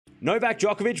Novak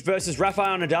Djokovic versus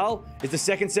Rafael Nadal is the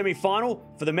second semi-final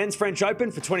for the Men's French Open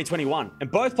for 2021.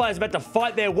 And both players are about to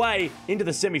fight their way into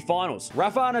the semi-finals.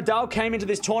 Rafael Nadal came into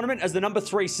this tournament as the number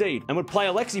 3 seed and would play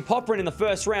Alexei Popyrin in the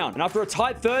first round. And after a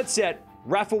tight third set,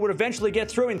 Rafa would eventually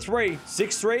get through in 3,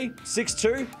 6-3,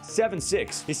 6-2,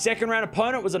 7-6. His second round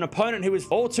opponent was an opponent he was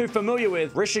all too familiar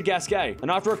with, Richard Gasquet. And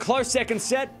after a close second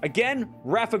set, again,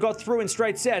 Rafa got through in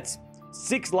straight sets.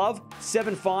 6-love,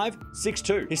 7-5,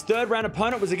 6-2. His third round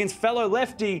opponent was against fellow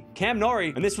lefty Cam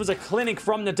Norrie, and this was a clinic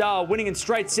from Nadal, winning in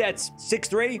straight sets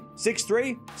 6-3,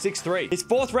 6-3, 6-3. His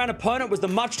fourth round opponent was the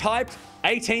much-hyped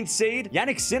 18th seed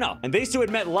Jannik Sinner, and these two had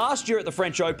met last year at the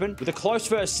French Open with a close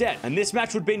first set, and this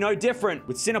match would be no different,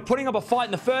 with Sinner putting up a fight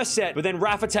in the first set, but then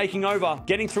Rafa taking over,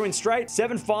 getting through in straight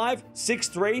 7-5,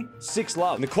 6-3,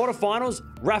 6-love. In the quarterfinals,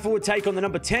 Rafa would take on the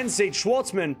number 10 seed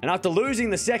Schwartzman, and after losing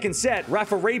the second set,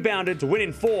 Rafa rebounded to win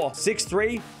in 4,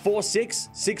 6-3, 4-6,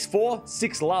 6-4,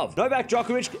 6-love. Novak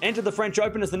Djokovic entered the French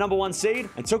Open as the number 1 seed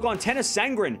and took on Tennis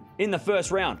Sangren in the first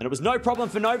round, and it was no problem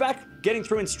for Novak, getting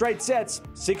through in straight sets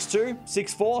 6-2,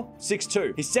 6-4,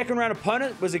 6-2. His second round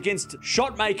opponent was against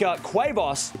shotmaker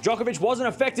Cuevas. Djokovic wasn't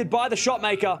affected by the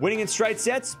shotmaker, winning in straight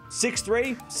sets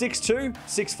 6-3, 6-2,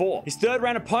 6-4. His third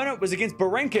round opponent was against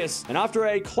Berankis, and after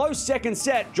a close second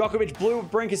set, Djokovic blew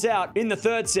Berankis out in the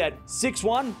third set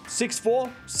 6-1,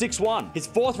 6-4, 6-1. His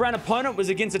fourth round opponent was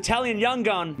against Italian young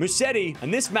gun Musetti,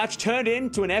 and this match turned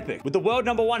into an epic, with the world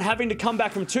number 1 having to come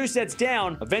back from 2 sets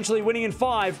down, eventually winning in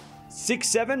 5,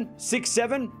 6-7,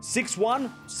 6-7, 6-1,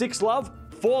 6-love,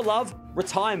 4-love,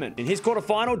 retirement. In his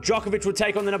quarterfinal, Djokovic would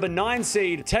take on the number 9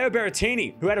 seed, Matteo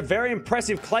Berrettini, who had a very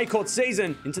impressive clay court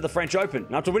season into the French Open.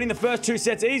 And after winning the first 2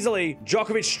 sets easily,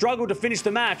 Djokovic struggled to finish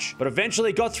the match, but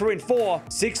eventually got through in 4,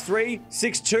 6-3,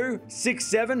 6-2,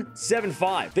 6-7,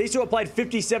 7-5. These two have played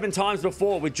 57 times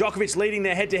before, with Djokovic leading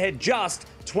their head-to-head just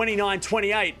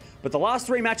 29-28. But the last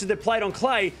 3 matches they've played on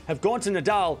clay have gone to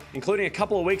Nadal, including a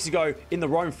couple of weeks ago in the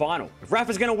Rome final. If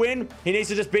Rafa's going to win, he needs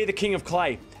to just be the king of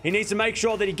clay. He needs to make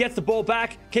sure that he gets the ball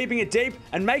back, keeping it deep,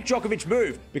 and make Djokovic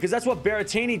move, because that's what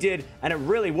Berrettini did, and it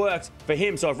really worked for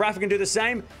him. So if Rafa can do the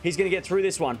same, he's going to get through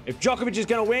this one. If Djokovic is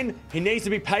going to win, he needs to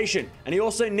be patient, and he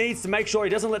also needs to make sure he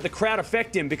doesn't let the crowd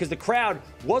affect him, because the crowd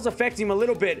was affecting him a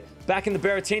little bit back in the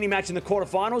Berrettini match in the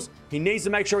quarterfinals. He needs to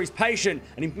make sure he's patient,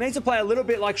 and he needs to play a little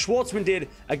bit like Schwartzman did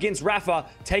against Rafa,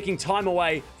 taking time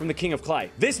away from the king of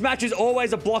clay. This match is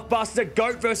always a blockbuster,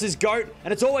 GOAT versus GOAT,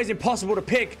 and it's always impossible to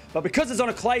pick, but because it's on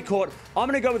a clay court, I'm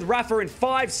going to go with Rafa in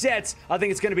 5 sets. I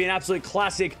think it's going to be an absolute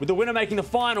classic, with the winner making the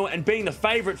final and being the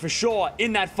favorite for sure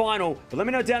in that final. But let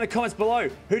me know down in the comments below,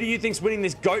 who do you think's winning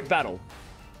this GOAT battle?